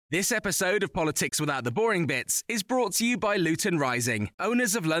This episode of Politics Without the Boring Bits is brought to you by Luton Rising,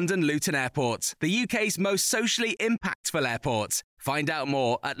 owners of London Luton Airport, the UK's most socially impactful airport. Find out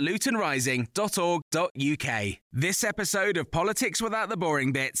more at lutonrising.org.uk. This episode of Politics Without the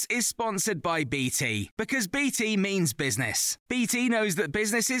Boring Bits is sponsored by BT, because BT means business. BT knows that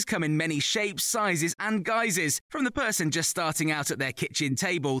businesses come in many shapes, sizes and guises, from the person just starting out at their kitchen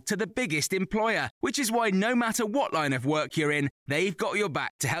table to the biggest employer, which is why no matter what line of work you're in, they've got your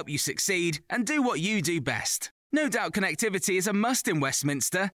back to help you succeed and do what you do best. No doubt connectivity is a must in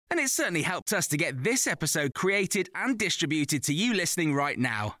Westminster, and it certainly helped us to get this episode created and distributed to you listening right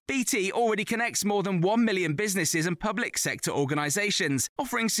now. BT already connects more than 1 million businesses and public sector organisations,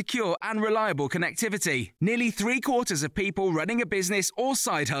 offering secure and reliable connectivity. Nearly 3/4 of people running a business or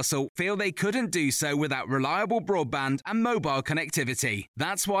side hustle feel they couldn't do so without reliable broadband and mobile connectivity.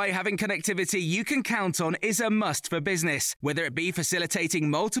 That's why having connectivity you can count on is a must for business, whether it be facilitating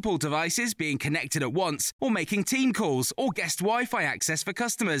multiple devices being connected at once or making team calls or guest Wi-Fi access for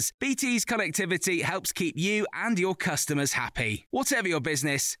customers. BT's connectivity helps keep you and your customers happy. Whatever your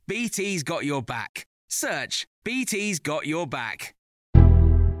business, BT's got your back. Search BT's got your back.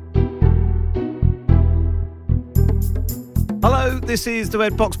 Hello, this is the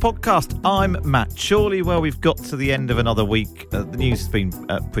Red Box Podcast. I'm Matt Chorley. Well, we've got to the end of another week. The news has been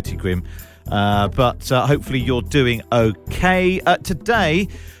pretty grim. But hopefully you're doing okay. Today,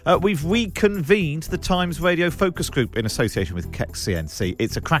 we've reconvened the Times Radio Focus Group in association with Kex CNC.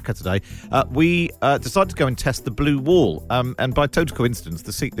 It's a cracker today. We decided to go and test the Blue Wall. And by total coincidence,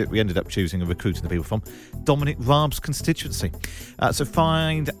 the seat that we ended up choosing and recruiting the people from, Dominic Raab's constituency. So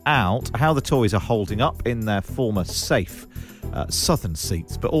find out how the Tories are holding up in their former safe southern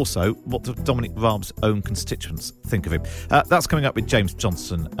seats, but also what do Dominic Raab's own constituents think of him. That's coming up with James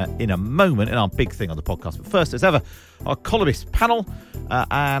Johnson in a moment in our big thing on the podcast. But first, as ever, our columnist panel,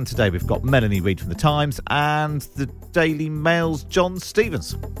 and today we've got Melanie Reid from The Times and the Daily Mail's John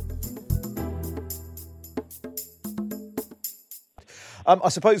Stevens. I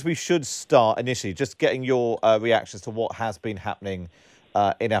suppose we should start initially just getting your reactions to what has been happening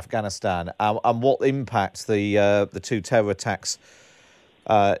in Afghanistan and what impact the two terror attacks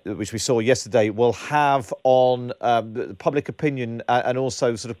which we saw yesterday will have on public opinion and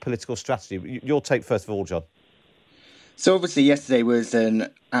also sort of political strategy. Your take first of all, John. So obviously yesterday was an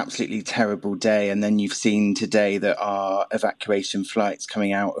absolutely terrible day, and then you've seen today that our evacuation flights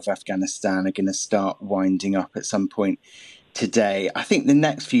coming out of Afghanistan are going to start winding up at some point today. I think the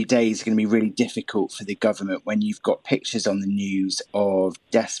next few days are going to be really difficult for the government when you've got pictures on the news of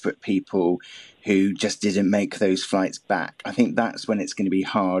desperate people who just didn't make those flights back. I think that's when it's going to be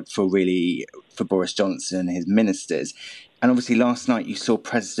hard for Boris Johnson and his ministers. And obviously last night you saw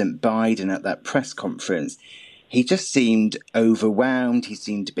President Biden at that press conference. He just seemed overwhelmed. He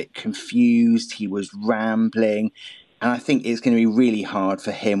seemed a bit confused. He was rambling. And I think it's going to be really hard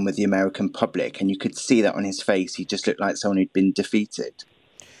for him with the American public. And you could see that on his face. He just looked like someone who'd been defeated.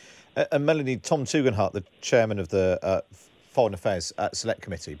 And Melanie, Tom Tugendhat, the chairman of the Foreign Affairs Select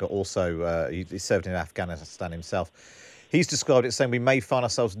Committee, but also he served in Afghanistan himself, he's described it saying we may find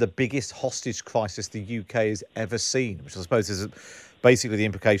ourselves in the biggest hostage crisis the UK has ever seen, which I suppose is basically the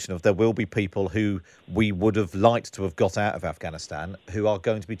implication of there will be people who we would have liked to have got out of Afghanistan who are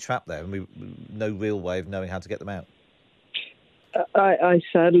going to be trapped there, and we no real way of knowing how to get them out. I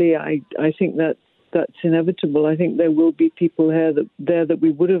sadly think that's inevitable. I think there will be people there that we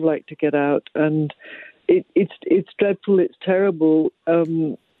would have liked to get out, and it's dreadful. It's terrible.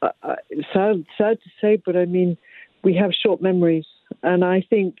 Sad to say, but I mean, we have short memories, and I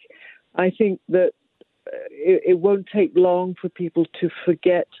think that it won't take long for people to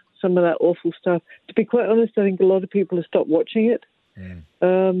forget some of that awful stuff. To be quite honest, I think a lot of people have stopped watching it,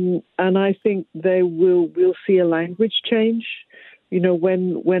 and I think we'll see a language change. You know,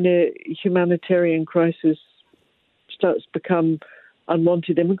 when a humanitarian crisis starts to become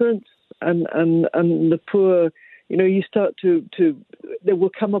unwanted immigrants and the poor, you know, you start to there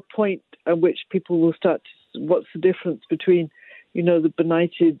will come a point at which people will start to, what's the difference between, you know, the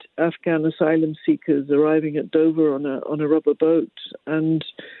benighted Afghan asylum seekers arriving at Dover on a rubber boat and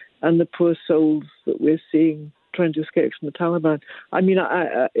the poor souls that we're seeing trying to escape from the Taliban. I mean,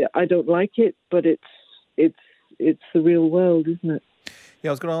 I don't like it, but it's the real world, isn't it? Yeah,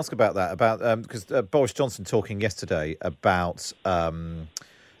 I was going to ask about that, because Boris Johnson talking yesterday about trying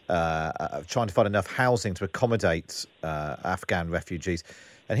to find enough housing to accommodate Afghan refugees.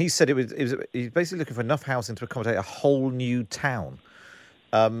 And he said he's basically looking for enough housing to accommodate a whole new town.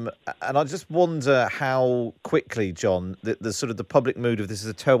 And I just wonder how quickly, John, the sort of the public mood of this is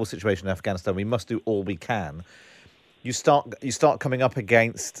a terrible situation in Afghanistan, we must do all we can, you start coming up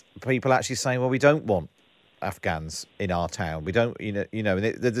against people actually saying, well, we don't want Afghans in our town. We don't, and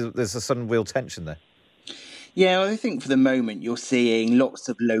there's a sudden real tension there. Yeah, well, I think for the moment you're seeing lots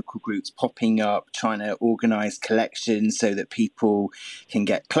of local groups popping up, trying to organise collections so that people can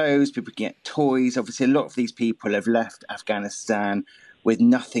get clothes, people can get toys. Obviously, a lot of these people have left Afghanistan with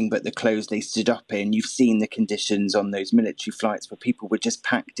nothing but the clothes they stood up in. You've seen the conditions on those military flights where people were just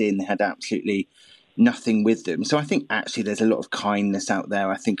packed in, they had absolutely nothing with them. So I think actually there's a lot of kindness out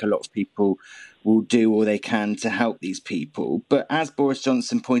there. I think a lot of people will do all they can to help these people. But as Boris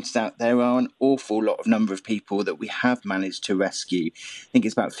Johnson pointed out, there are an awful lot of number of people that we have managed to rescue. I think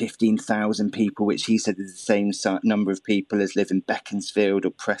it's about 15,000 people, which he said is the same number of people as live in Beaconsfield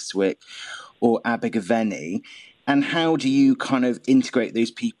or Prestwick or Abergavenny. And how do you kind of integrate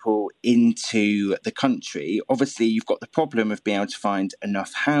those people into the country? Obviously, you've got the problem of being able to find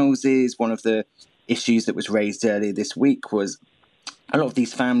enough houses. One of the issues that was raised earlier this week was a lot of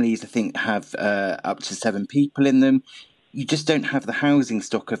these families, I think, have up to 7 people in them. You just don't have the housing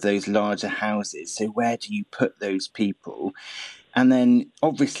stock of those larger houses. So where do you put those people? And then,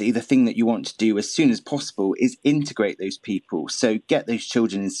 obviously, the thing that you want to do as soon as possible is integrate those people. So get those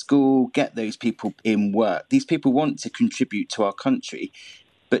children in school, get those people in work. These people want to contribute to our country.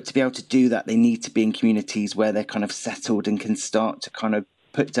 But to be able to do that, they need to be in communities where they're kind of settled and can start to kind of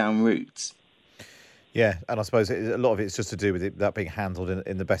put down roots. Yeah, and I suppose a lot of it's just to do with that being handled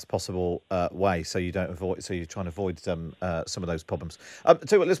in the best possible way, so you don't avoid. So you're trying to avoid some of those problems.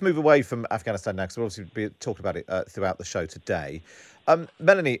 So let's move away from Afghanistan now, because we'll obviously be talking about it throughout the show today.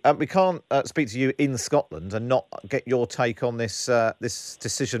 Melanie, we can't speak to you in Scotland and not get your take on this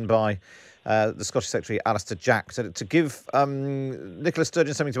decision by the Scottish Secretary Alister Jack to give Nicola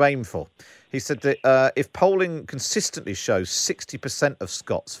Sturgeon something to aim for. He said that if polling consistently shows 60% of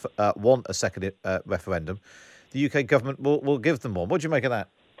Scots want a second referendum, the UK government will give them one. What do you make of that?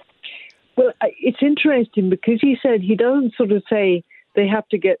 Well, it's interesting because he said he doesn't sort of say they have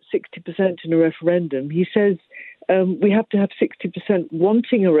to get 60% in a referendum. He says we have to have 60%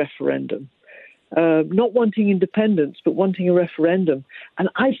 wanting a referendum. Not wanting independence, but wanting a referendum. And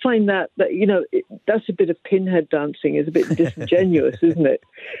I find that that's a bit of pinhead dancing. It's a bit disingenuous, isn't it?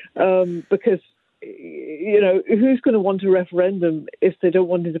 Because, who's going to want a referendum if they don't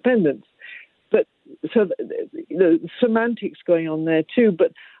want independence? But so semantics going on there too.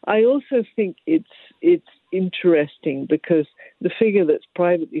 But I also think it's interesting because the figure that's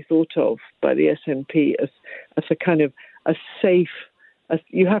privately thought of by the SNP as a kind of a safe.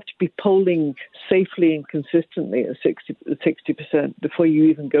 You have to be polling safely and consistently at 60% before you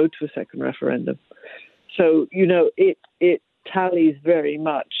even go to a second referendum. So, it tallies very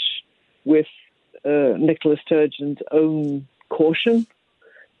much with Nicola Sturgeon's own caution.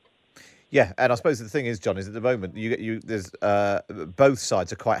 Yeah, and I suppose the thing is, John, is at the moment there's both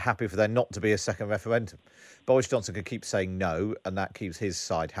sides are quite happy for there not to be a second referendum. Boris Johnson can keep saying no, and that keeps his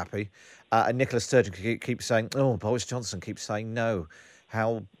side happy. And Nicola Sturgeon can keep saying, oh, Boris Johnson keeps saying no.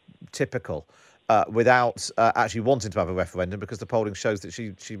 How typical, without actually wanting to have a referendum, because the polling shows that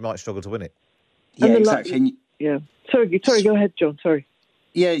she might struggle to win it. Yeah, exactly. Yeah. Sorry, go ahead, John. Sorry.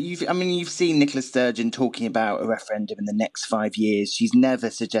 Yeah, you've seen Nicola Sturgeon talking about a referendum in the next 5 years. She's never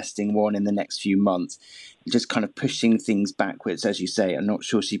suggesting one in the next few months, just kind of pushing things backwards, as you say. I'm not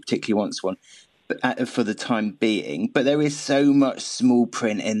sure she particularly wants one for the time being. But there is so much small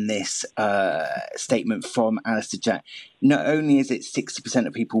print in this statement from Alister Jack. Not only is it 60%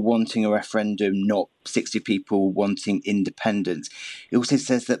 of people wanting a referendum, not 60 people wanting independence, it also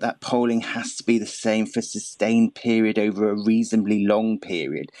says that polling has to be the same for a sustained period over a reasonably long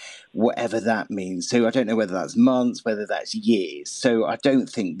period, whatever that means. So I don't know whether that's months, whether that's years. So I don't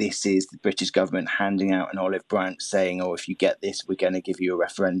think this is the British government handing out an olive branch saying, oh, if you get this, we're going to give you a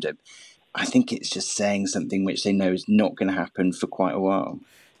referendum. I think it's just saying something which they know is not going to happen for quite a while.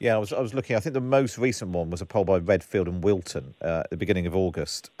 Yeah, I was looking. I think the most recent one was a poll by Redfield and Wilton at the beginning of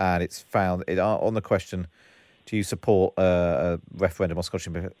August, and it's found on the question, do you support a referendum on Scottish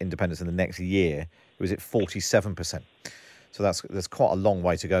independence in the next year? It was at 47%. So there's quite a long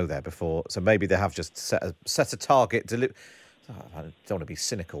way to go there before. So maybe they have just set a target. I don't want to be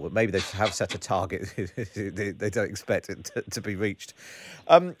cynical, but maybe they have set a target they don't expect it to be reached.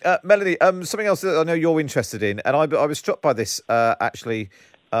 Melanie, something else that I know you're interested in, and I was struck by this, actually.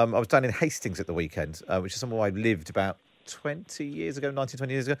 I was down in Hastings at the weekend, which is somewhere I lived about 20 years ago, 19,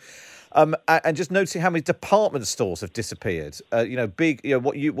 20 years ago, and just noticing how many department stores have disappeared. Big,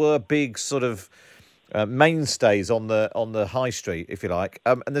 what were big sort of mainstays on the high street, if you like.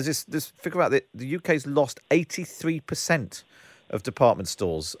 And there's this figure out that the UK's lost 83% of department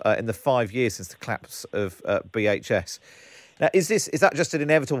stores in the 5 years since the collapse of BHS. Now, is that just an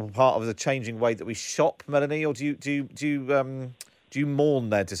inevitable part of the changing way that we shop, Melanie, or do you mourn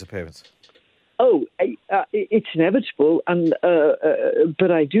their disappearance? Oh, it's inevitable, and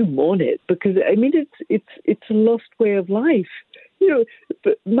but I do mourn it because I mean it's a lost way of life.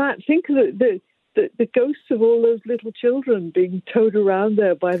 But Matt, think of the ghosts of all those little children being towed around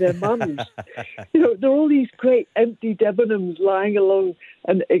there by their mums. There are all these great empty Debenhams lying along,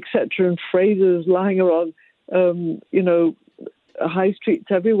 and etc. and Frasers lying around. High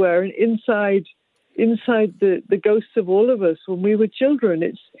streets everywhere, and inside the ghosts of all of us when we were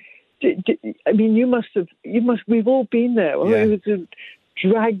children. I mean, we've all been there. Yeah. We were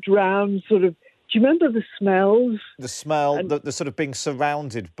dragged round, sort of. Do you remember the smells? The smell, the sort of being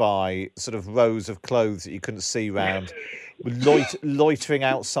surrounded by sort of rows of clothes that you couldn't see round, loitering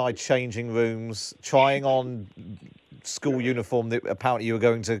outside changing rooms, trying on school uniform that apparently you were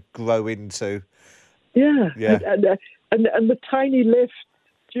going to grow into. Yeah. Yeah. And the tiny lifts.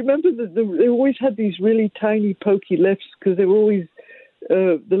 Do you remember that they always had these really tiny, pokey lifts because they were always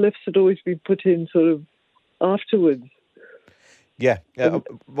the lifts had always been put in sort of afterwards. Yeah.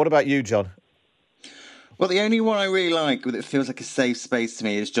 What about you, John? Well, the only one I really like that feels like a safe space to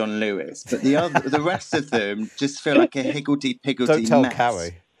me is John Lewis, but the rest of them just feel like a higgledy-piggledy mess. Don't tell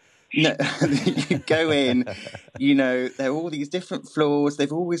Carrie. No, you go in, there are all these different floors.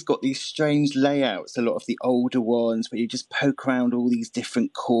 They've always got these strange layouts, a lot of the older ones, where you just poke around all these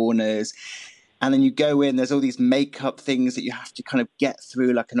different corners. And then you go in, there's all these makeup things that you have to kind of get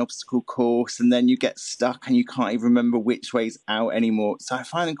through like an obstacle course. And then you get stuck and you can't even remember which way's out anymore. So I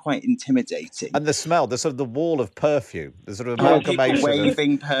find them quite intimidating. And the smell, the sort of the wall of perfume, the sort of amalgamation. People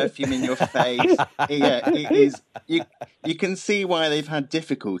waving perfume in your face. Yeah, it is. You can see why they've had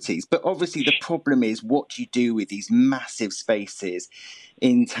difficulties. But obviously the problem is what do you do with these massive spaces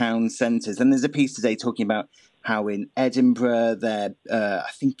in town centres? And there's a piece today talking about how in Edinburgh,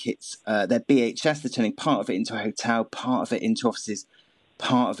 I think it's their BHS, they're turning part of it into a hotel, part of it into offices,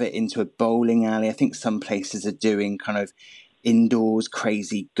 part of it into a bowling alley. I think some places are doing kind of indoors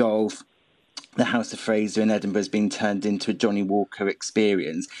crazy golf. The House of Fraser in Edinburgh has been turned into a Johnny Walker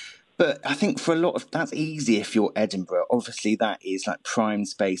experience. But I think for a lot of, that's easy if you're Edinburgh. Obviously, that is like prime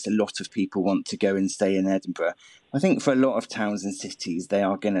space. A lot of people want to go and stay in Edinburgh. I think for a lot of towns and cities, they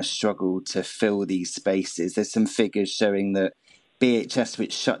are going to struggle to fill these spaces. There's some figures showing that BHS,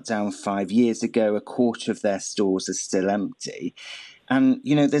 which shut down 5 years ago, a quarter of their stores are still empty. And,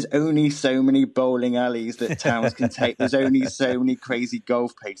 there's only so many bowling alleys that towns can take. There's only so many crazy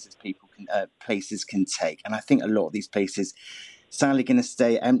golf places places can take. And I think a lot of these places sadly going to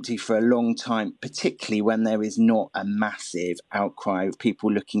stay empty for a long time, particularly when there is not a massive outcry of people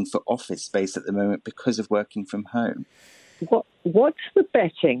looking for office space at the moment because of working from home. What's the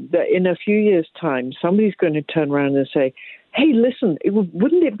betting that in a few years' time somebody's going to turn around and say, hey, listen,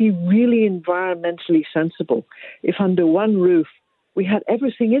 wouldn't it be really environmentally sensible if under one roof we had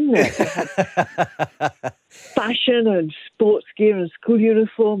everything in there? We had fashion and sports gear and school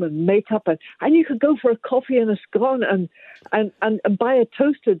uniform and makeup, and you could go for a coffee and a scone and buy a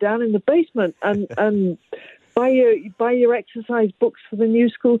toaster down in the basement and buy your exercise books for the new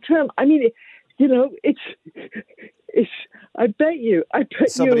school term. I mean, it's. I bet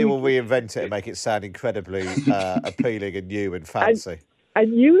somebody will reinvent it and make it sound incredibly appealing and new and fancy.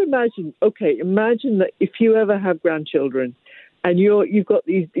 And you imagine that if you ever have grandchildren, and you've got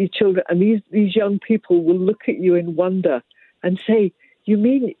these children, and these young people will look at you in wonder and say, "You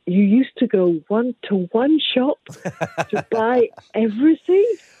mean you used to go one-to-one shop to buy everything?"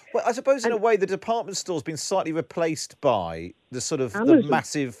 Well, I suppose in a way the department store's been slightly replaced by the sort of Amazon. The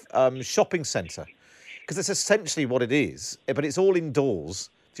massive shopping centre, because that's essentially what it is. But it's all indoors,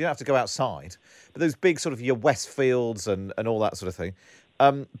 so you don't have to go outside. But those big sort of your Westfields and all that sort of thing.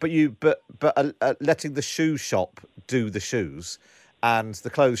 But letting the shoe shop do the shoes and the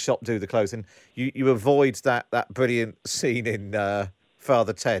clothes shop do the clothes, and you avoid that brilliant scene in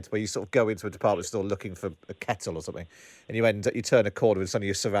Father Ted where you sort of go into a department store looking for a kettle or something, and you turn a corner and suddenly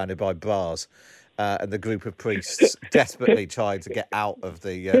you're surrounded by bras, and the group of priests desperately trying to get out of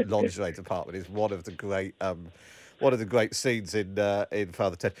the lingerie department is one of the great scenes in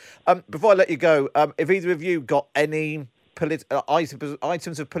Father Ted. Before I let you go, if either of you got any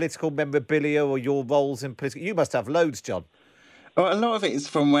items of political memorabilia or your roles in political... You must have loads, John. Well, a lot of it is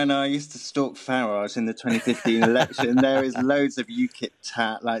from when I used to stalk Farage in the 2015 election. There is loads of UKIP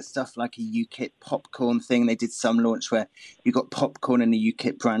tat, like stuff like a UKIP popcorn thing. They did some launch where you got popcorn in a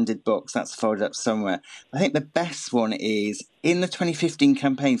UKIP branded box. That's folded up somewhere. I think the best one is in the 2015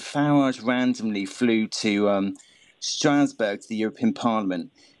 campaign, Farage randomly flew to Strasbourg to the European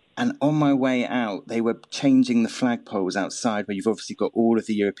Parliament. And on my way out, they were changing the flagpoles outside where you've obviously got all of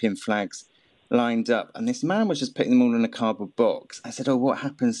the European flags lined up. And this man was just putting them all in a cardboard box. I said, what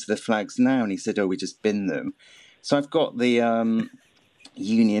happens to the flags now? And he said, we just bin them. So I've got the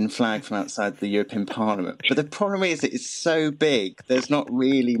Union flag from outside the European Parliament. But the problem is it's so big, there's not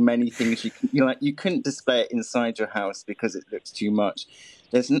really many things you couldn't display it inside your house because it looks too much.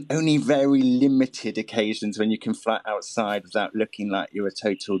 There's only very limited occasions when you can fly outside without looking like you're a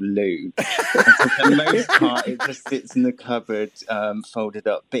total loon. And so for the most part, it just sits in the cupboard, folded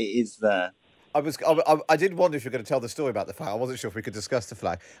up, but it is there. I did wonder if you were going to tell the story about the flag. I wasn't sure if we could discuss the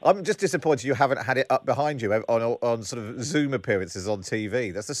flag. I'm just disappointed you haven't had it up behind you on sort of Zoom appearances on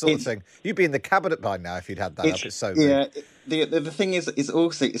TV. That's the sort of thing. You'd be in the cabinet by now if you'd had that up. It's so big. Yeah, the thing is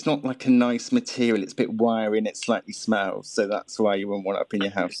also, it's not like a nice material. It's a bit wiry and it slightly smells. So that's why you wouldn't want it up in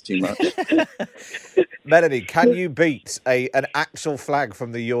your house too much. Melanie, can you beat an actual flag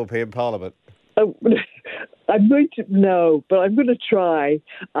from the European Parliament? I'm going to but I'm going to try.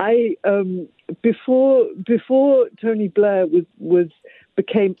 Before Tony Blair was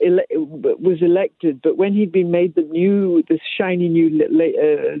elected, but when he'd been made this shiny new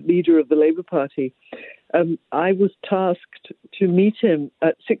leader of the Labour Party, I was tasked to meet him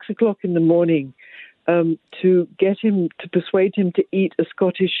at 6 o'clock in the morning to persuade him to eat a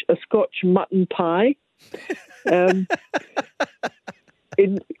Scotch mutton pie. Have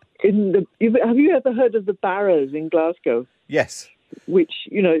you ever heard of the Barrows in Glasgow? Yes. Which,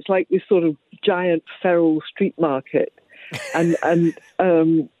 it's like this sort of giant feral street market, and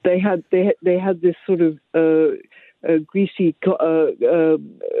they had this sort of greasy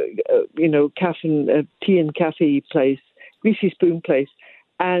tea and cafe place, greasy spoon place,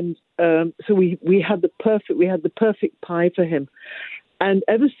 and so we had the perfect pie for him, and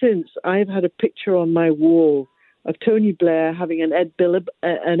ever since I've had a picture on my wall of Tony Blair having an Ed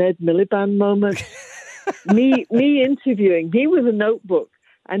Miliband moment. me interviewing, he with a notebook,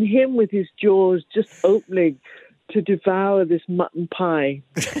 and him with his jaws just opening to devour this mutton pie.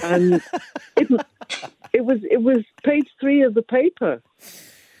 And it was page 3 of the paper.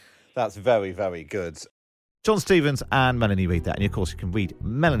 That's very, very good. John Stevens and Melanie read that. And, of course, you can read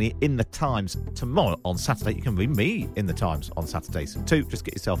Melanie in The Times tomorrow on Saturday. You can read me in The Times on Saturdays too. Just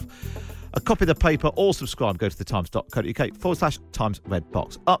get yourself a copy of the paper or subscribe. Go to thetimes.co.uk/Times Red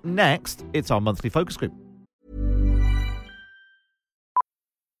Box. Up next, it's our monthly focus group.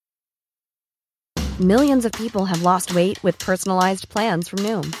 Millions of people have lost weight with personalized plans from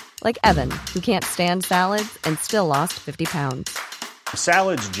Noom. Like Evan, who can't stand salads and still lost 50 pounds.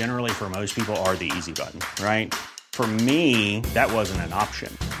 Salads generally for most people are the easy button, right? For me, that wasn't an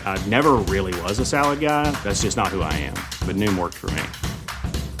option. I never really was a salad guy. That's just not who I am. But Noom worked for me.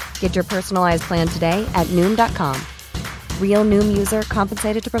 Get your personalized plan today at Noom.com. Real Noom user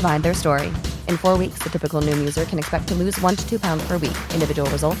compensated to provide their story. In 4 weeks, the typical Noom user can expect to lose 1 to 2 pounds per week. Individual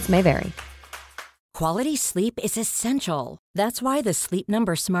results may vary. Quality sleep is essential. That's why the Sleep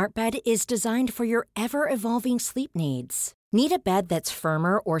Number Smart Bed is designed for your ever-evolving sleep needs. Need a bed that's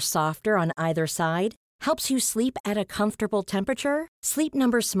firmer or softer on either side? Helps you sleep at a comfortable temperature? Sleep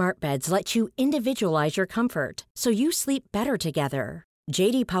Number Smart Beds let you individualize your comfort, so you sleep better together.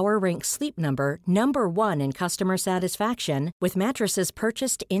 J.D. Power ranks Sleep Number number 1 in customer satisfaction with mattresses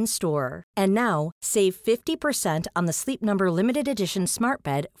purchased in-store. And now, save 50% on the Sleep Number Limited Edition Smart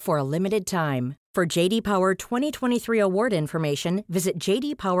Bed for a limited time. For J.D. Power 2023 award information, visit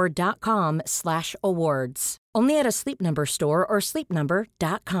jdpower.com/awards. Only at a Sleep Number store or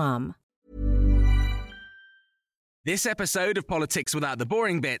sleepnumber.com. This episode of Politics Without the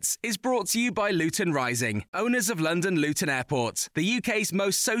Boring Bits is brought to you by Luton Rising, owners of London Luton Airport, the UK's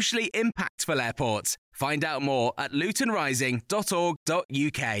most socially impactful airport. Find out more at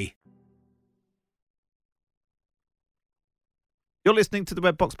lutonrising.org.uk. You're listening to the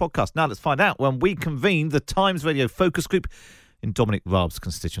Red Box Podcast. Now let's find out when we convene the Times Radio focus group in Dominic Raab's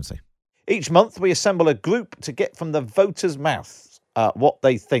constituency. Each month we assemble a group to get from the voters' mouths what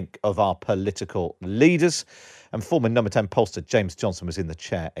they think of our political leaders. And former number 10 pollster James Johnson was in the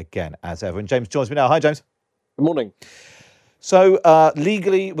chair again as ever. And James joins me now. Hi, James. Good morning. So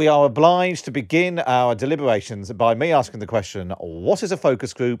legally, we are obliged to begin our deliberations by me asking the question, what is a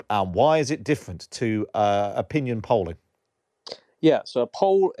focus group and why is it different to opinion polling? Yeah, so a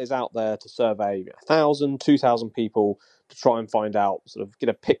poll is out there to survey 1,000, 2,000 people to try and find out, sort of get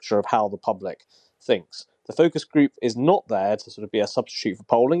a picture of how the public thinks. The focus group is not there to sort of be a substitute for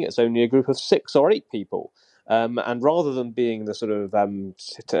polling. It's only a group of 6 or 8 people. And rather than being the sort of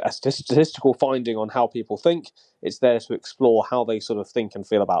a statistical finding on how people think, it's there to explore how they sort of think and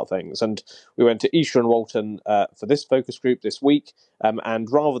feel about things. And we went to Esher and Walton for this focus group this week, and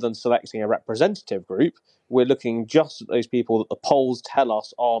rather than selecting a representative group, we're looking just at those people that the polls tell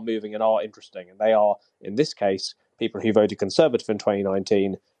us are moving and are interesting. And they are, in this case, people who voted Conservative in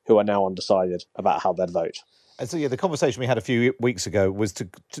 2019 who are now undecided about how they'd vote. And so, the conversation we had a few weeks ago was to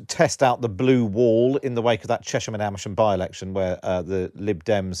test out the blue wall in the wake of that Chesham and Amersham by-election where the Lib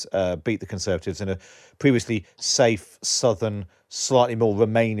Dems beat the Conservatives in a previously safe, southern, slightly more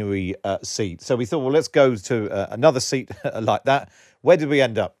Remainery seat. So we thought, well, let's go to another seat like that. Where did we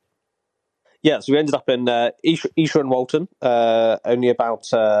end up? Yeah, so we ended up in Esher and Walton, only about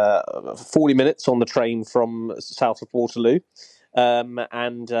 40 minutes on the train from south of Waterloo.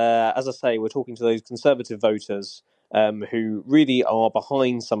 And as I say, we're talking to those Conservative voters who really are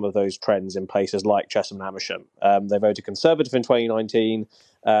behind some of those trends in places like Chesham and Amersham. They voted Conservative in 2019,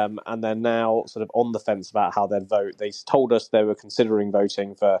 and they're now sort of on the fence about how they'd vote. They told us they were considering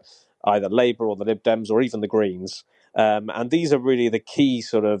voting for either Labour or the Lib Dems or even the Greens. And these are really the key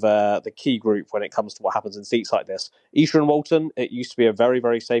sort of the key group when it comes to what happens in seats like this. Esher and Walton, it used to be a very,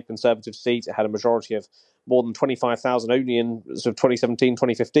 very safe Conservative seat. It had a majority of more than 25,000 only in sort of 2017,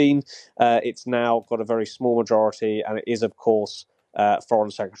 2015. It's now got a very small majority, and it is, of course, Foreign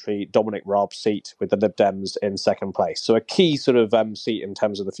Secretary Dominic Raab's seat with the Lib Dems in second place. So a key sort of seat in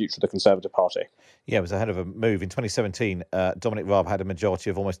terms of the future of the Conservative Party. Yeah, it was ahead of a move. In 2017, Dominic Raab had a majority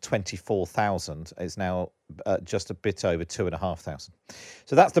of almost 24,000. It's now just a bit over 2,500.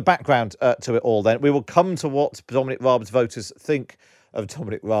 So that's the background to it all then. We will come to what Dominic Raab's voters think of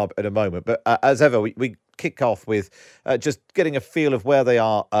Dominic Raab in a moment. But as ever, we kick off with just getting a feel of where they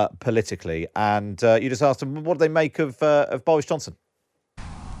are politically. And you just asked them, what do they make of Boris Johnson?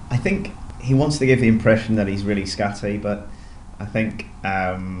 I think he wants to give the impression that he's really scatty, but I think...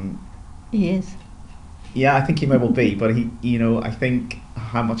 he is. Yeah, I think he may well be, but I think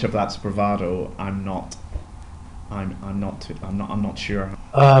how much of that's bravado, I'm not sure.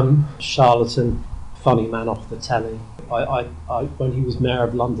 Charlatan, funny man off the telly. I when he was Mayor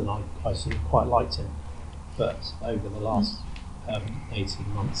of London, I sort of quite liked him, but over the last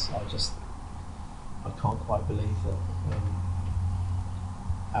 18 months, I can't quite believe that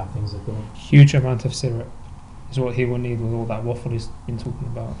how things have gone. Huge amount of syrup is what he will need with all that waffle he's been talking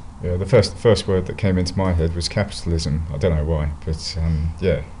about. Yeah, the first word that came into my head was capitalism. I don't know why, but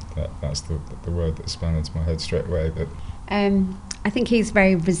that's the word that spun into my head straight away. But I think he's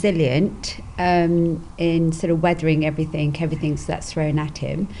very resilient in sort of weathering everything that's thrown at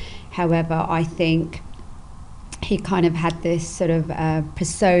him. However, I think he kind of had this sort of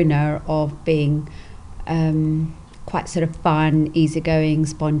persona of being quite sort of fun, easygoing,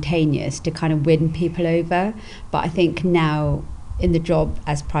 spontaneous to kind of win people over. But I think now in the job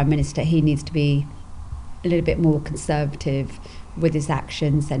as Prime Minister, he needs to be a little bit more conservative with his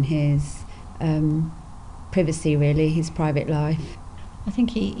actions and his privacy, really, his private life. I think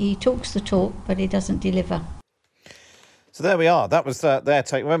he talks the talk, but he doesn't deliver. So there we are. That was their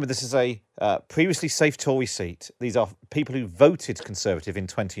take. Remember, this is a previously safe Tory seat. These are people who voted Conservative in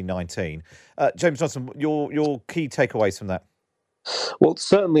 2019. James Johnson, your key takeaways from that? Well,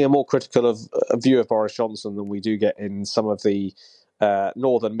 certainly a more critical of a view of Boris Johnson than we do get in some of the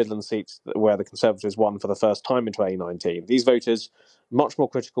Northern Midland seats where the Conservatives won for the first time in 2019. These voters, much more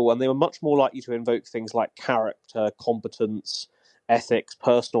critical, and they were much more likely to invoke things like character, competence, ethics,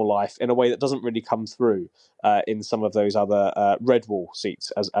 personal life in a way that doesn't really come through in some of those other red wall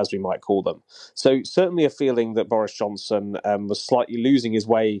seats, as we might call them. So certainly a feeling that Boris Johnson was slightly losing his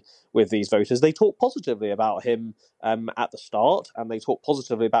way with these voters. They talk positively about him at the start, and they talk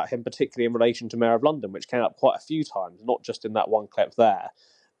positively about him particularly in relation to Mayor of London, which came up quite a few times, not just in that one clip there,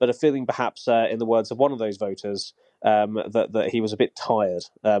 but a feeling perhaps, in the words of one of those voters, that he was a bit tired,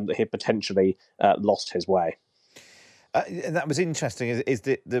 that he had potentially lost his way. And that was interesting, is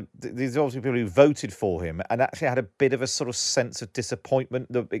that there's obviously people who voted for him and actually had a bit of a sort of sense of disappointment.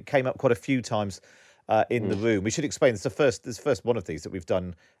 It came up quite a few times in the room. We should explain, this is the first one of these that we've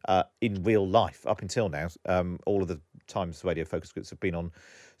done in real life up until now. All of the times radio focus groups have been on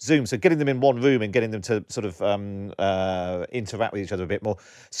Zoom. So getting them in one room and getting them to sort of interact with each other a bit more.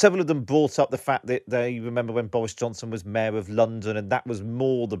 Several of them brought up the fact that they remember when Boris Johnson was Mayor of London, and that was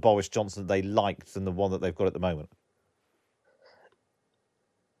more the Boris Johnson they liked than the one that they've got at the moment.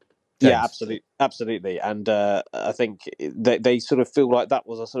 James. Yeah, absolutely. And I think they sort of feel like that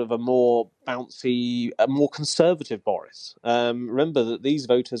was a sort of a more bouncy, a more conservative Boris. Remember that these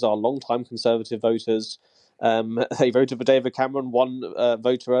voters are long-time Conservative voters. They voted for David Cameron. One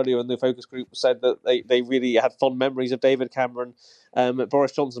voter earlier in the focus group said that they really had fond memories of David Cameron.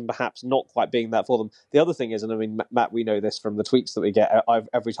 Boris Johnson perhaps not quite being that for them. The other thing is, and I mean, Matt, we know this from the tweets that we get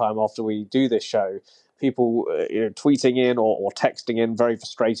every time after we do this show, people tweeting in or texting in very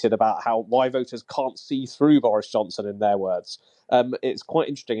frustrated about why voters can't see through Boris Johnson, in their words. It's quite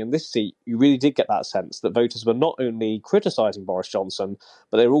interesting. In this seat, you really did get that sense that voters were not only criticising Boris Johnson,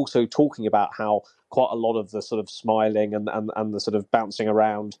 but they were also talking about how quite a lot of the sort of smiling and the sort of bouncing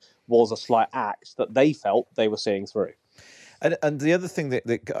around was a slight act that they felt they were seeing through. And the other thing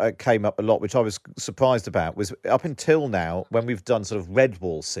that came up a lot, which I was surprised about, was up until now, when we've done sort of red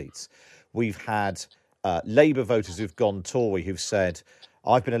wall seats, we've had Labour voters who've gone Tory who've said,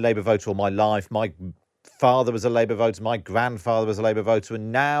 I've been a Labour voter all my life, my father was a Labour voter, my grandfather was a Labour voter,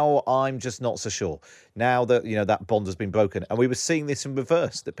 and now I'm just not so sure. Now that, that bond has been broken. And we were seeing this in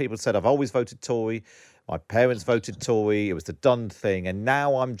reverse, that people said, I've always voted Tory, my parents voted Tory, it was the done thing, and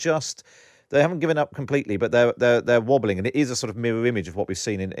now they haven't given up completely, but they're wobbling, and it is a sort of mirror image of what we've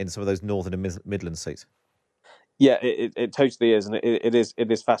seen in some of those northern and Midland seats. Yeah, it totally is, and it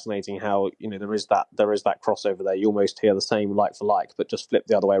is fascinating how there is that crossover there. You almost hear the same like for like, but just flip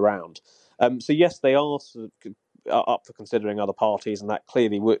the other way around. So yes, they are up for considering other parties, and that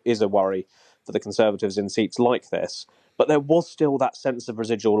clearly is a worry for the Conservatives in seats like this. But there was still that sense of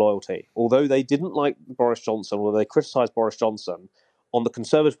residual loyalty, although they didn't like Boris Johnson, or they criticised Boris Johnson. On the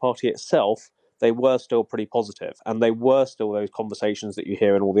Conservative Party itself, they were still pretty positive, and they were still those conversations that you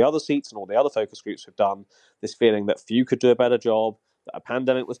hear in all the other seats and all the other focus groups have done, this feeling that few could do a better job, that a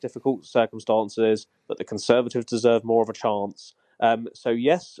pandemic was difficult circumstances, that the Conservatives deserve more of a chance. So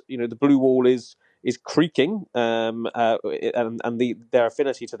yes, the blue wall is creaking, and their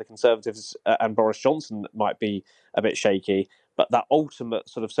affinity to the Conservatives and Boris Johnson might be a bit shaky, but that ultimate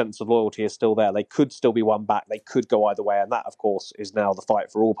sort of sense of loyalty is still there. They could still be won back. They could go either way, and that, of course, is now the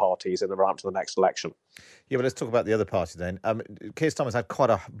fight for all parties in the run up to the next election. Yeah, but let's talk about the other party then. Keir Starmer's had quite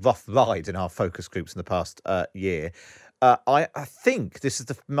a rough ride in our focus groups in the past year. I think this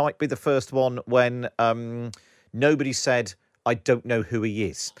might be the first one when nobody said, I don't know who he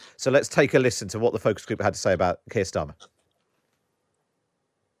is. So let's take a listen to what the focus group had to say about Keir Starmer.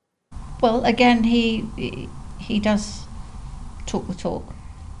 Well, again, he does talk the talk,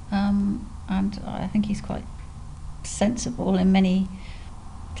 and I think he's quite sensible in many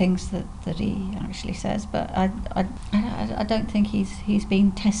things that he actually says. But I don't think he's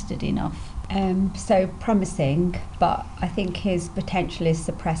been tested enough. So promising, but I think his potential is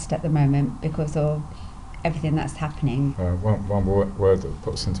suppressed at the moment because of everything that's happening. One word that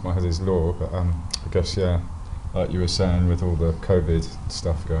pops into my head is law, but I guess, like you were saying, with all the COVID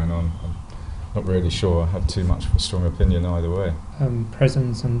stuff going on, I'm not really sure I have too much of a strong opinion either way.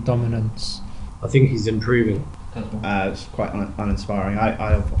 Presence and dominance. I think he's improving. It's quite uninspiring.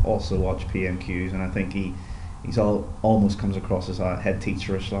 I have also watched PMQs, and I think he's almost comes across as a head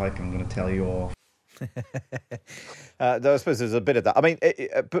teacherish, like, I'm going to tell you all. I suppose there's a bit of that. I mean,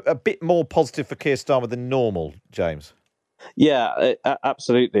 a bit more positive for Keir Starmer than normal, James. Yeah,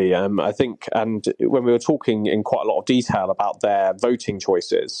 absolutely. I think, and when we were talking in quite a lot of detail about their voting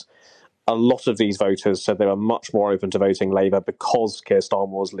choices, a lot of these voters said they were much more open to voting Labour because Keir Starmer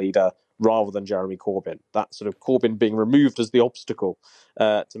was leader rather than Jeremy Corbyn. That sort of Corbyn being removed as the obstacle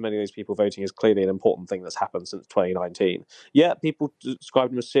to many of those people voting is clearly an important thing that's happened since 2019. Yeah, people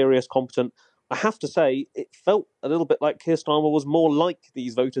described him as serious, competent. I have to say, it felt a little bit like Keir Starmer was more like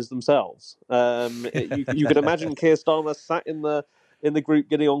these voters themselves. You could imagine Keir Starmer sat in the group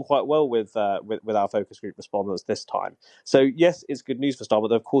getting on quite well with our focus group respondents this time. So yes, it's good news for Starmer,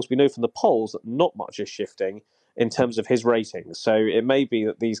 but of course we know from the polls that not much is shifting in terms of his ratings. So it may be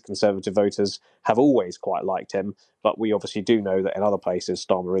that these Conservative voters have always quite liked him, but we obviously do know that in other places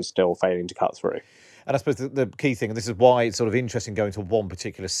Starmer is still failing to cut through. And I suppose the key thing, and this is why it's sort of interesting going to one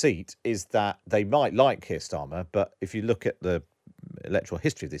particular seat, is that they might like Keir Starmer, but if you look at the electoral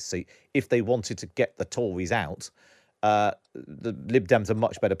history of this seat, if they wanted to get the Tories out, the Lib Dems are a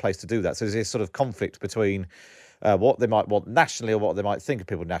much better place to do that. So there's this sort of conflict between what they might want nationally or what they might think of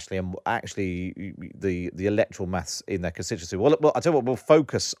people nationally and actually the electoral maths in their constituency. Well, I'll tell you what, we'll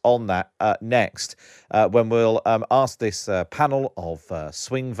focus on that next when we'll ask this panel of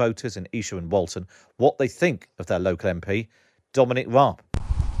swing voters in Esher and Walton what they think of their local MP, Dominic Raab.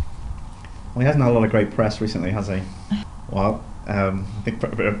 Well, he hasn't had a lot of great press recently, has he? Well, I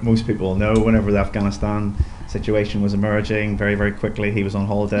think most people know whenever the Afghanistan situation was emerging, very, very quickly he was on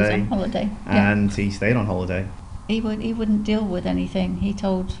holiday. He was on holiday, and he stayed on holiday. He wouldn't deal with anything. He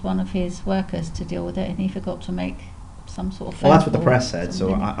told one of his workers to deal with it, and he forgot to make some sort of phone Well, that's what the call press or said. So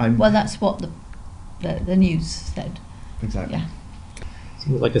something. I'm. Well, that's what the the news said. Exactly. Yeah.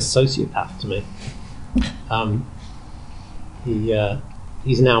 Seems like a sociopath to me.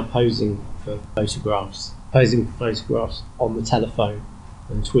 He's now posing for photographs on the telephone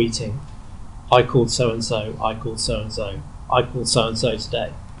and tweeting, "I called so and so. I called so and so. I called so and so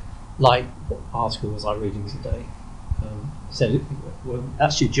today." Like, what article was I reading today? Said, "Well,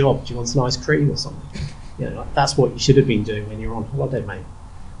 that's your job. Do you want some ice cream or something?" Like, that's what you should have been doing when you're on holiday, mate.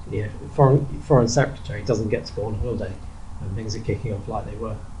 Foreign secretary doesn't get to go on holiday, and things are kicking off like they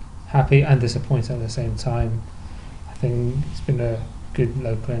were. Happy and disappointed at the same time. I think he's been a good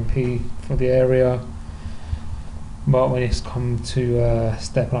local MP for the area, but when it's come to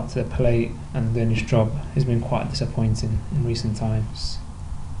stepping up to the plate and doing his job, he's been quite disappointing in recent times.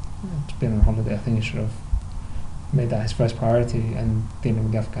 To be on holiday, I think he should have made that his first priority and dealing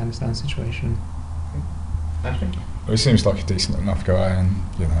with the Afghanistan situation. Ashley? Well, he seems like a decent enough guy, and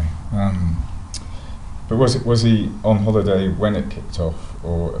but was he on holiday when it kicked off,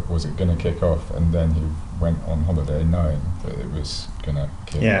 or was it going to kick off and then he went on holiday knowing that it was going to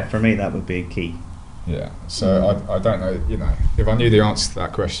kick off? For me that would be key. Yeah, so I don't know, if I knew the answer to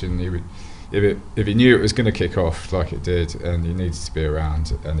that question, he would, if he knew it was going to kick off like it did and he needed to be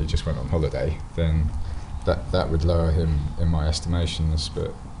around and he just went on holiday, then that would lower him in my estimations.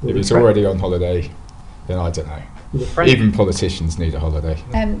 But if he's already on holiday, then I don't know. Even politicians need a holiday.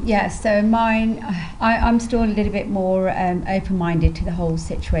 So mine, I'm still a little bit more open-minded to the whole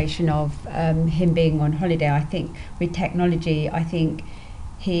situation of him being on holiday. I think with technology, I think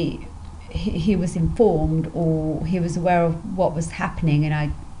he was informed, or he was aware of what was happening, and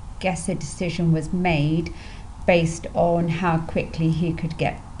I guess a decision was made based on how quickly he could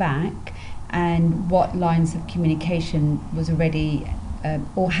get back and what lines of communication was already,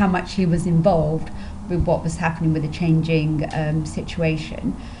 or how much he was involved with what was happening with the changing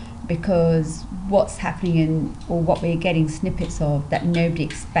situation, because what's happening or what we're getting snippets of that nobody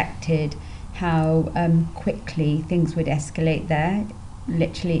expected, how quickly things would escalate there.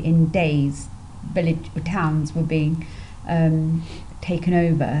 Literally in days, village or towns were being taken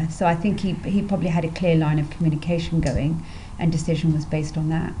over. So I think he probably had a clear line of communication going, and decision was based on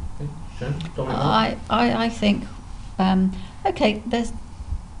that. I think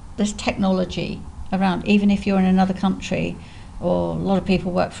there's technology around, even if you're in another country, or a lot of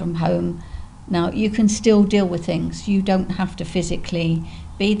people work from home now, you can still deal with things. You don't have to physically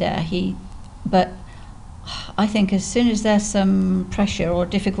be there. But I think as soon as there's some pressure or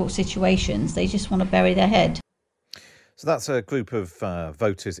difficult situations, they just want to bury their head. So that's a group of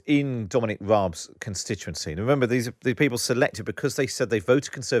voters in Dominic Raab's constituency. And remember, these are the people selected because they said they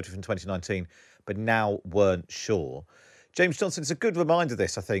voted Conservative in 2019, but now weren't sure. James Johnson, it's a good reminder,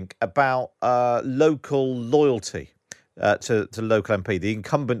 this, I think, about local loyalty to local MP, the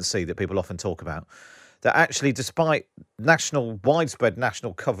incumbency that people often talk about. That actually, despite widespread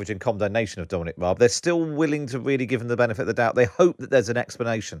national coverage and condemnation of Dominic Raab, they're still willing to really give him the benefit of the doubt. They hope that there's an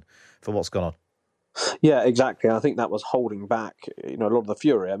explanation for what's gone on. Yeah, exactly. I think that was holding back, a lot of the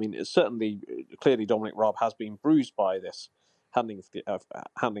fury. I mean, it's clearly Dominic Raab has been bruised by this handling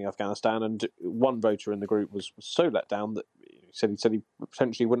Afghanistan, and one voter in the group was so let down that he said he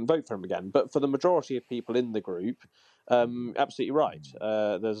potentially wouldn't vote for him again. But for the majority of people in the group, absolutely right.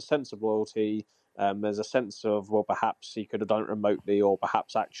 There's a sense of loyalty. There's a sense of, well, perhaps he could have done it remotely, or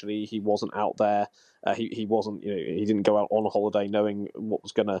perhaps actually he wasn't out there. He wasn't, he didn't go out on a holiday knowing what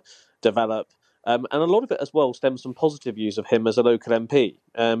was going to develop. And a lot of it as well stems from positive views of him as a local MP.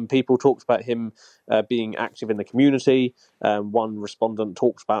 People talked about him being active in the community. One respondent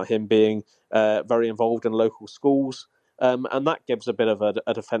talked about him being very involved in local schools. And that gives a bit of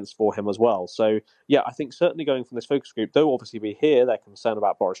a defence for him as well. So, yeah, I think certainly going from this focus group, though obviously we hear they're concerned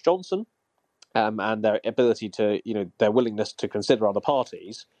about Boris Johnson and their ability to, their willingness to consider other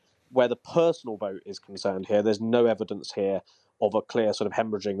parties, where the personal vote is concerned here, there's no evidence here of a clear sort of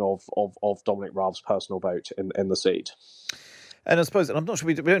hemorrhaging of Dominic Raab's personal vote in the seat. And I suppose, and I'm not sure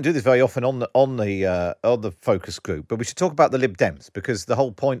we don't do this very often on the focus group, but we should talk about the Lib Dems, because the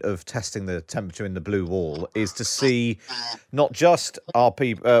whole point of testing the temperature in the blue wall is to see not just our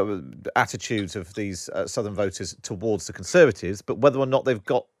attitudes of these southern voters towards the Conservatives, but whether or not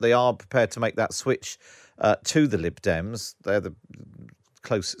they are prepared to make that switch to the Lib Dems. They're the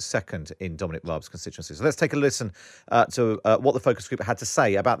close second in Dominic Raab's constituency. So let's take a listen to what the focus group had to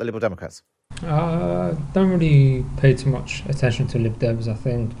say about the Liberal Democrats. Don't really pay too much attention to Lib Dems. I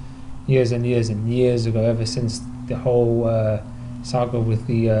think years and years and years ago, ever since the whole saga with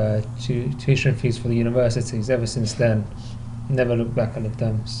the tuition fees for the universities, ever since then, never looked back at Lib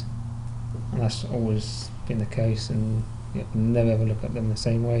Dems. And that's always been the case, and never ever look at them the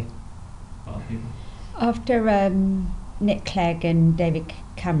same way. After Nick Clegg and David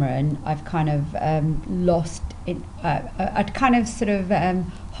Cameron, I've kind of lost it. I'd kind of sort of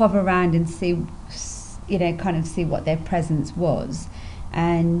hover around and see, kind of see what their presence was,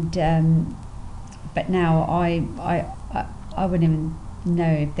 and but now I wouldn't even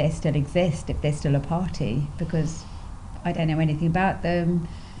know if they still exist, if they're still a party, because I don't know anything about them.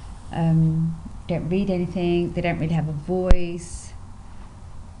 Don't read anything. They don't really have a voice.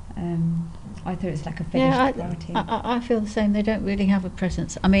 I thought it was like a finished party. I feel the same. They don't really have a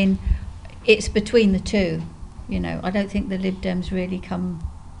presence. I mean, it's between the two. I don't think the Lib Dems really come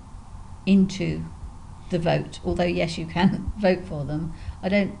into the vote, although yes, you can vote for them. I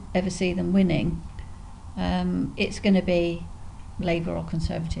don't ever see them winning. It's going to be Labour or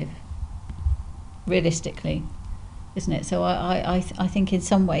Conservative, realistically, isn't it? So I think in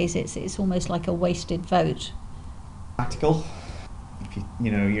some ways it's almost like a wasted vote. Practical. If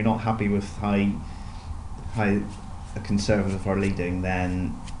you're not happy with how a Conservative are leading,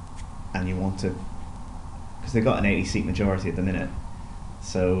 then and you want to, because they've got an 80-seat majority at the minute,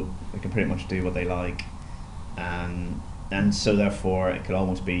 so they can pretty much do what they like, and so therefore it could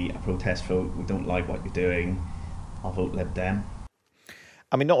almost be a protest vote. We don't like what you're doing, I'll vote Lib Dem.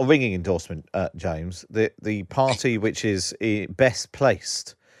 I mean, not a ringing endorsement, James. The party which is best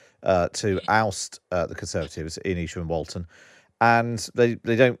placed to oust the Conservatives in Esher and Walton, and they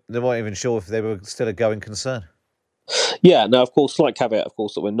weren't even sure if they were still a going concern. Yeah, now, of course, slight caveat, of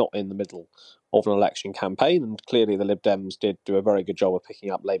course, that we're not in the middle of an election campaign, and clearly the Lib Dems did do a very good job of picking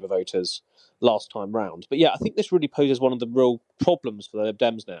up Labour voters last time round. But yeah, I think this really poses one of the real problems for the Lib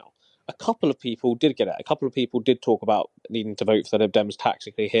Dems now. A couple of people did get it. A couple of people did talk about needing to vote for the Lib Dems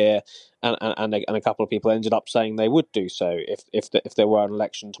tactically here, and a couple of people ended up saying they would do so if there were an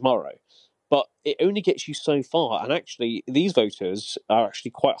election tomorrow. But it only gets you so far, and actually these voters are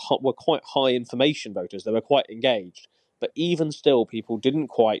actually were quite high information voters. They were quite engaged. But even still, people didn't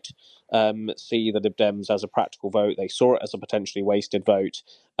quite see the Lib Dems as a practical vote. They saw it as a potentially wasted vote.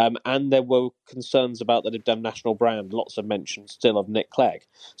 And there were concerns about the Lib Dem national brand, lots of mention still of Nick Clegg.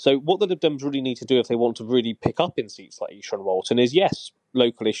 So what the Lib Dems really need to do if they want to really pick up in seats like Esher and Walton is, yes,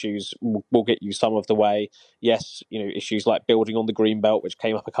 local issues will get you some of the way. Yes, issues like building on the Greenbelt, which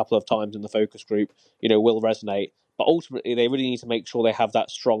came up a couple of times in the focus group, will resonate. But ultimately, they really need to make sure they have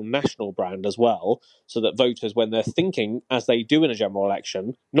that strong national brand as well, so that voters, when they're thinking, as they do in a general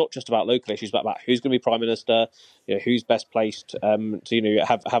election, not just about local issues, but about who's going to be Prime Minister, who's best placed to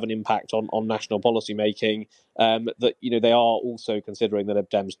have an impact on national policy making, that they are also considering the Lib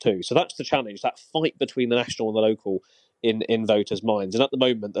Dems too. So that's the challenge, that fight between the national and the local in voters' minds. And at the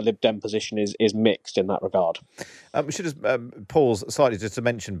moment, the Lib Dem position is mixed in that regard. We should just pause slightly just to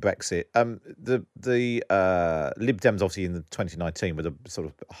mention Brexit. The Lib Dems, obviously, in 2019 were the sort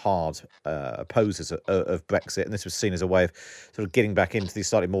of hard opposers of Brexit, and this was seen as a way of sort of getting back into these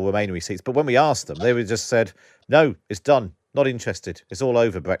slightly more Remainery seats. But when we asked them, they were just said, no, it's done, not interested, it's all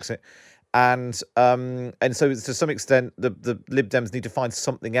over, Brexit. And so to some extent, the Lib Dems need to find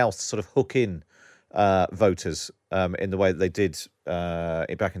something else to sort of hook in voters in the way that they did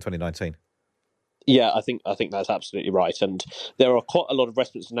back in 2019. Yeah, I think that's absolutely right. And there are quite a lot of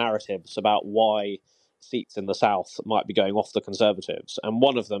Westminster narratives about why seats in the South might be going off the Conservatives. And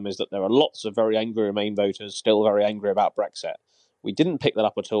one of them is that there are lots of very angry Remain voters still very angry about Brexit. We didn't pick that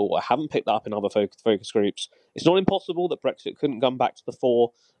up at all. I haven't picked that up in other focus groups. It's not impossible that Brexit couldn't come back to the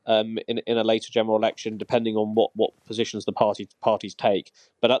fore in a later general election, depending on what positions the parties take.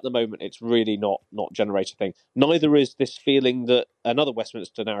 But at the moment, it's really not generating thing. Neither is this feeling that another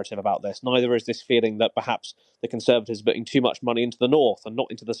Westminster narrative about this. Neither is this feeling that perhaps the Conservatives are putting too much money into the North and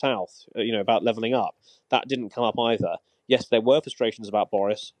not into the South. About levelling up. That didn't come up either. Yes, there were frustrations about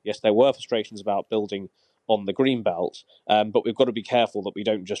Boris. Yes, there were frustrations about building on the Greenbelt, but we've got to be careful that we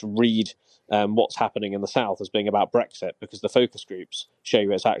don't just read what's happening in the South as being about Brexit, because the focus groups show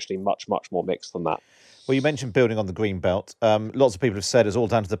you it's actually much, much more mixed than that. Well, you mentioned building on the Greenbelt. Lots of people have said it's all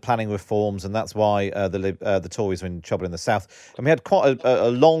down to the planning reforms, and that's why the Tories are in trouble in the South. And we had quite a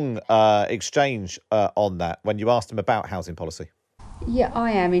long exchange on that when you asked them about housing policy. Yeah, I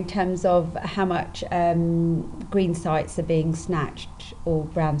am, in terms of how much green sites are being snatched or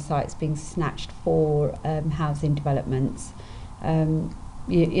brown sites being snatched for housing developments.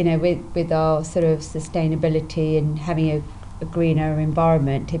 With our sort of sustainability and having a greener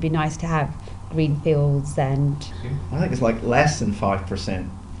environment, it'd be nice to have green fields. And I think it's like less than 5%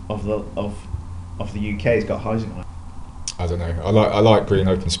 of the UK has got housing on it. I don't know. I like green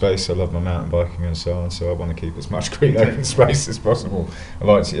open space. I love my mountain biking and so on. So I want to keep as much green open space as possible. I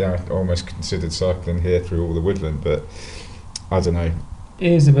like to, I almost considered cycling here through all the woodland, but I don't know.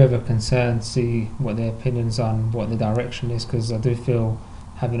 it is a bit of a concern to see what their opinions are and what the direction is, because I do feel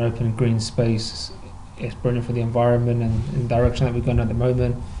having open green space is brilliant for the environment, and in the direction that we're going at the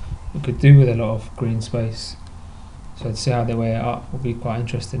moment, we could do with a lot of green space. So to see how they weigh it up will be quite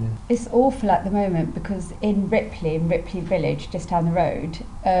interesting. It's awful at the moment because in Ripley Village, just down the road,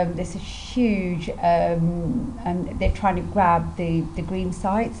 there's a huge, and they're trying to grab the green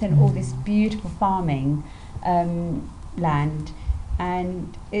sites and all this beautiful farming land,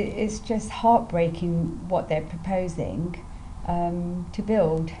 and it's just heartbreaking what they're proposing to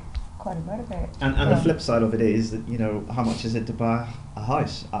build. Quite a lot of it. And the flip side of it is that, you know, how much is it to buy a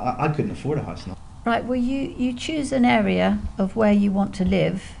house? I couldn't afford a house now. Right, well, you choose an area of where you want to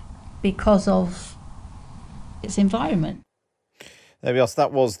live because of its environment. There we are. So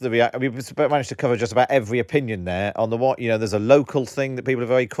that was the reaction. We managed to cover just about every opinion there on the what. You know, there's a local thing that people are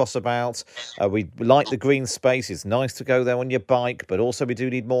very cross about. We like the green space. It's nice to go there on your bike, but also we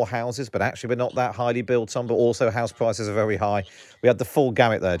do need more houses. But actually, we're not that highly built on. But also, house prices are very high. We had the full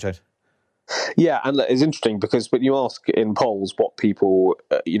gamut there, James. Yeah, and it's interesting because when you ask in polls what people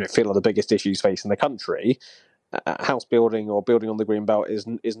feel are the biggest issues facing the country, house building or building on the green belt is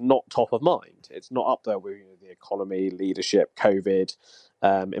not top of mind. It's not up there with the economy, leadership, COVID,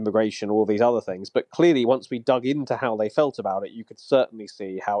 immigration, all these other things. But clearly, once we dug into how they felt about it, you could certainly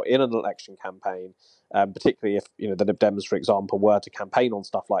see how in an election campaign, particularly if the Lib Dems, for example, were to campaign on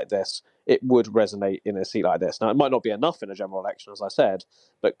stuff like this, it would resonate in a seat like this. Now, it might not be enough in a general election, as I said,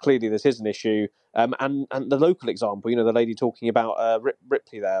 but clearly this is an issue. And the local example, the lady talking about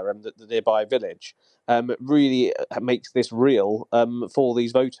Ripley there and the nearby village, really makes this real for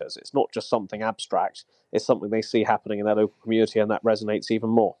these voters. It's not just something abstract. It's something they see happening in their local community, and that resonates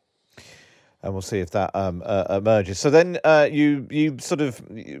even more. And we'll see if that emerges. So then you sort of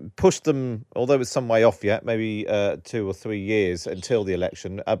pushed them, although it's some way off yet, maybe 2 or 3 years until the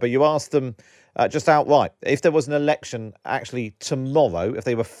election. But you asked them just outright, if there was an election actually tomorrow, if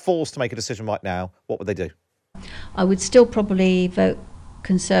they were forced to make a decision right now, what would they do? I would still probably vote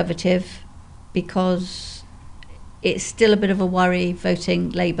Conservative because it's still a bit of a worry voting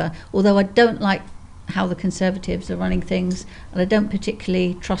Labour, although I don't like how the Conservatives are running things, and I don't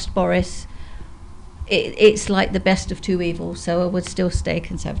particularly trust Boris. It's like the best of two evils, so I would still stay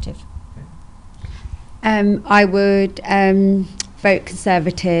Conservative. I would vote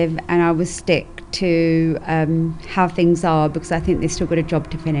Conservative, and I would stick to how things are, because I think they've still got a job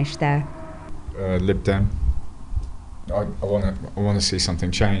to finish there. Lib Dem. I want to see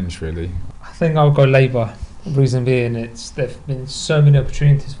something change, really. I think I'll go Labour. Reason being, there've been so many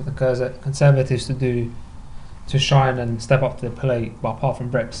opportunities for the Conservatives to shine and step up to the plate, but apart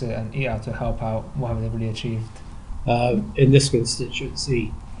from Brexit and eat out to help out, what have they really achieved? In this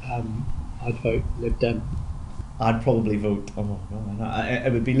constituency, I'd vote Lib Dem. I'd probably vote.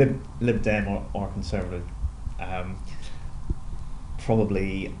 It would be Lib Dem or Conservative.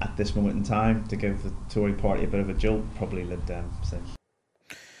 Probably at this moment in time, to give the Tory party a bit of a jolt, probably Lib Dem.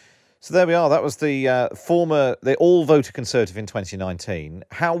 So there we are. That was they all voted Conservative in 2019.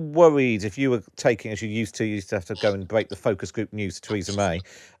 How worried, if you were taking, as you used to have to go and break the focus group news to Theresa May,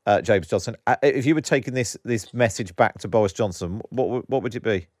 James Johnson, if you were taking this message back to Boris Johnson, what would it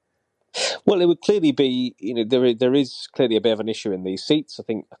be? Well, it would clearly be, there is clearly a bit of an issue in these seats. I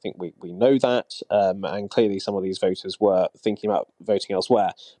think we know that, and clearly some of these voters were thinking about voting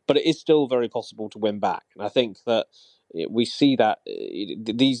elsewhere. But it is still very possible to win back, and I think that we see that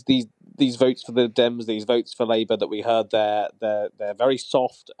these votes for the Dems, these votes for Labour that we heard there, they're very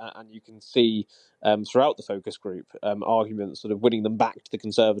soft, and you can see throughout the focus group arguments sort of winning them back to the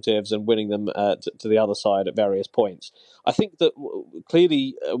Conservatives and winning them to the other side at various points. I think that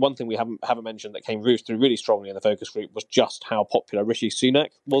clearly one thing we haven't mentioned that came through really strongly in the focus group was just how popular Rishi Sunak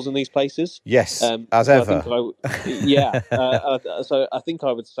was in these places. Yes, as ever. So I think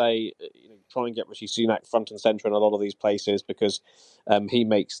I would say try and get Rishi Sunak front and centre in a lot of these places, because he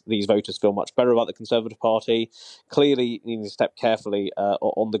makes these voters feel much better about the Conservative Party. Clearly, you need to step carefully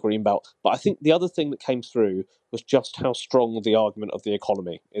on the green belt. But I think the other thing that came through was just how strong the argument of the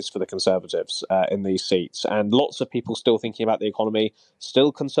economy is for the Conservatives in these seats. And lots of people still thinking about the economy,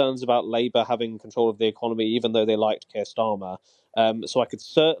 still concerns about Labour having control of the economy, even though they liked Keir Starmer. So I could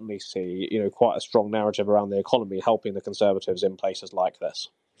certainly see, quite a strong narrative around the economy helping the Conservatives in places like this.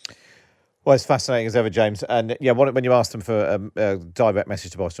 Well, it's fascinating as ever, James. And yeah, when you asked them for a direct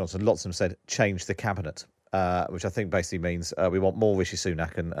message to Boris Johnson, lots of them said change the cabinet, which I think basically means we want more Rishi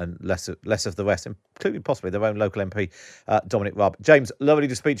Sunak and less of the rest, including possibly their own local MP, Dominic Raab. James, lovely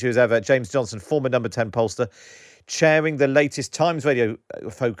to speak to you as ever. James Johnson, former number 10 pollster, chairing the latest Times Radio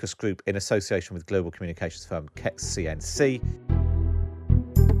focus group in association with global communications firm Kex CNC.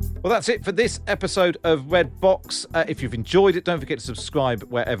 Well, that's it for this episode of Red Box. If you've enjoyed it, don't forget to subscribe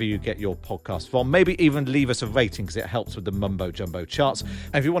wherever you get your podcast from. Maybe even leave us a rating because it helps with the mumbo jumbo charts.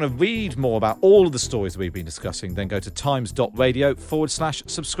 And if you want to read more about all of the stories we've been discussing, then go to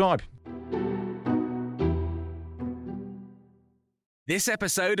times.radio/subscribe. This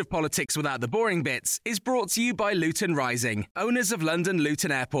episode of Politics Without the Boring Bits is brought to you by Luton Rising, owners of London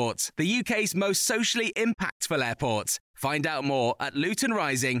Luton Airport, the UK's most socially impactful airport. Find out more at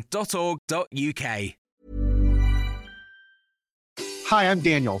lutonrising.org.uk. Hi, I'm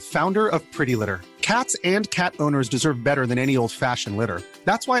Daniel, founder of Pretty Litter. Cats and cat owners deserve better than any old-fashioned litter.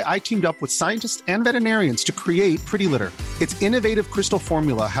 That's why I teamed up with scientists and veterinarians to create Pretty Litter. Its innovative crystal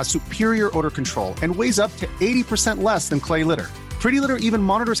formula has superior odor control and weighs up to 80% less than clay litter. Pretty Litter even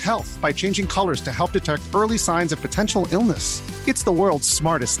monitors health by changing colors to help detect early signs of potential illness. It's the world's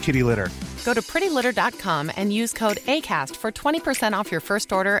smartest kitty litter. Go to prettylitter.com and use code ACAST for 20% off your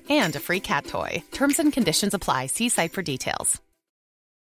first order and a free cat toy. Terms and conditions apply. See site for details.